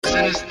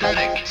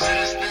Synesthetic.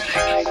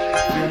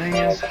 Feeling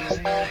you.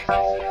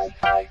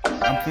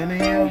 I'm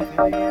feeling you.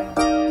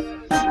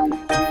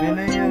 I'm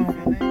feeling you.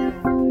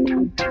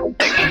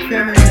 I'm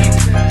feeling you.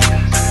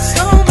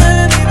 So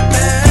many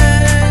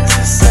things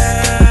to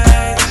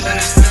say.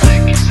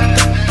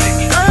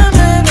 I'm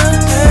in a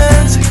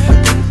dance.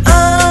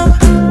 I'm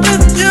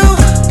with you.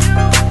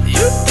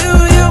 You do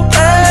you,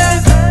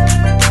 babe.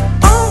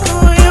 On who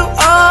you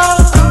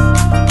are.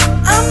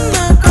 I'm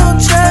not gon'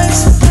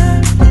 chase,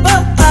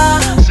 but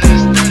I'm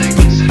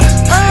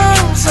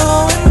so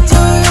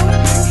into you.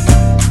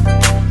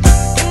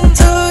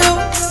 Into you.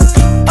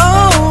 Oh,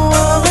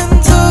 I'm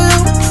into you.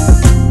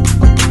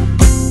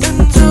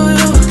 Into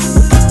you.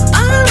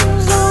 I'm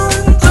so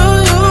into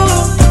you.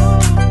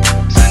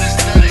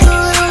 Into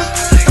you.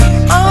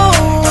 Oh,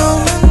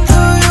 I'm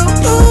into you.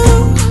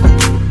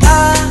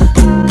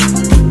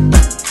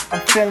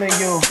 I'm feeling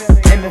you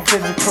in the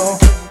physical.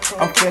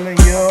 I'm feeling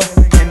you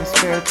in the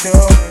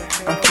spiritual.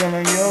 I'm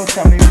feeling you.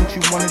 Tell me what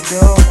you wanna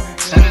do.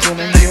 I'm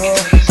feeling you.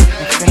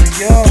 I'm feeling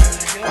you.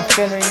 I'm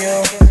feeling you.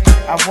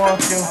 I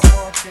want you.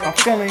 I'm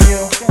feeling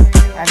you.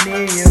 I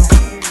need you.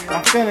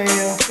 I'm feeling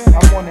you. I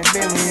wanna be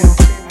with you.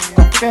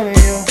 I'm feeling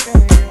you.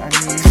 I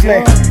need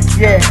you.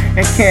 Yeah,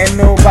 and can't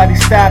nobody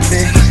stop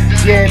it.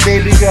 Yeah,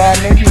 baby girl, I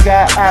know you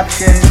got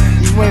options.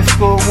 You in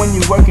school when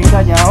you working,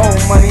 got your own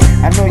money.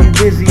 I know you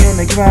busy on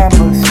the grind,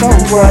 but so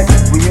what?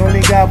 We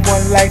only got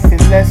one life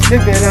and let's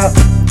live it up.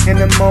 In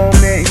the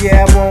moment,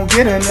 yeah, I won't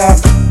get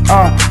enough.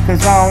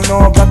 Cause I don't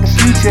know about the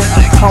future.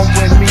 Come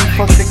with me,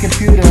 fuck the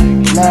computer.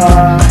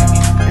 Love,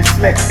 it's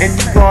lit, and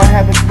you gon'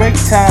 have a great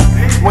time.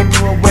 When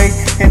you away,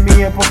 hit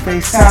me up on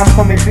FaceTime.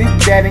 Call me Big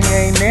Daddy,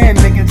 ain't there,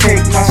 nigga,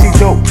 take my she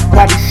dope.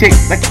 Body shake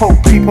like Coke,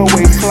 people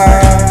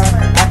waistline.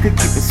 I could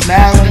keep a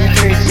smile on your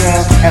face,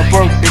 girl. At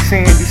work, they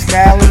saying you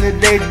smiling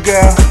today,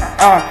 girl.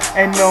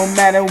 And no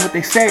matter what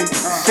they say,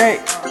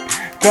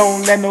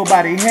 don't let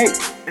nobody hate.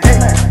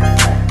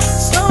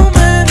 So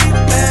many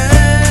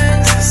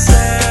things to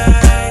say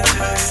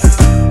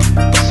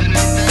to you.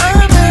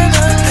 I'm in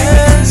a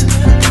dance.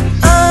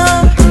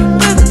 I'm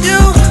with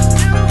you.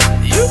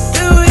 You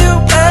do you,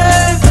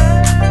 babe.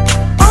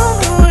 On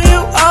who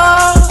you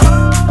are.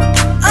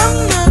 I'm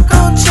not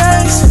gon'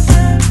 chase,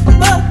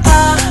 but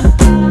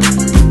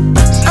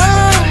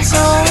I'm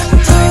so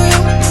into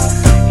you.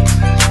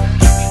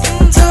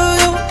 Into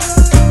you.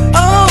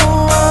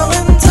 Oh, I'm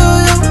into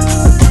you.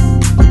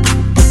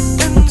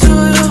 Into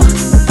you.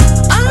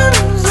 I'm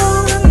so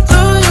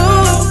into you.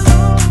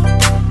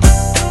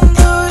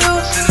 Into you.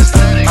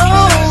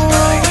 Oh,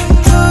 I'm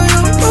into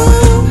you.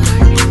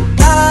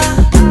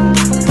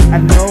 I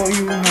know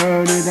you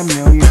heard it a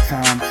million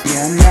times.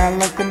 Yeah, I'm not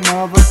like them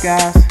other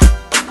guys.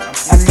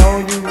 I know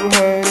you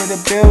heard it a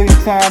billion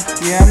times.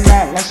 Yeah, I'm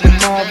not like them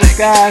other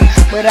guys.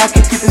 But I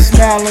can keep a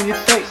smile on your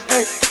face.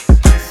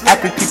 I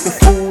can keep the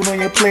food on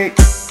your plate.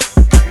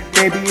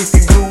 Baby, if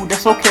you rude,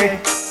 that's okay.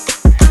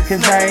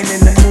 Cause I ain't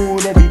in the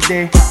mood every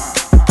day.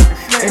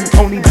 And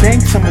only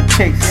banks I'ma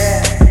chase.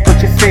 Put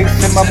your face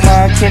in my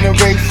mind, can't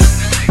erase.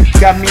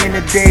 Got me in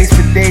the days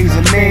for days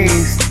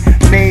amazed.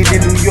 Made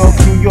in New York,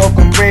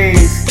 I'm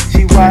raised.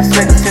 She watch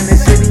sex in the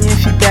city and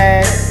she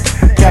bad.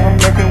 Got them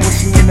lurking when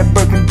she in the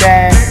Birkin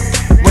bag.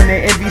 When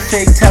they envy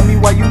say, tell me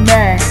why you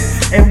mad.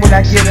 And when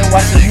I get in,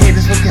 watch some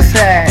haters looking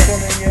sad.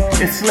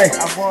 It's lit.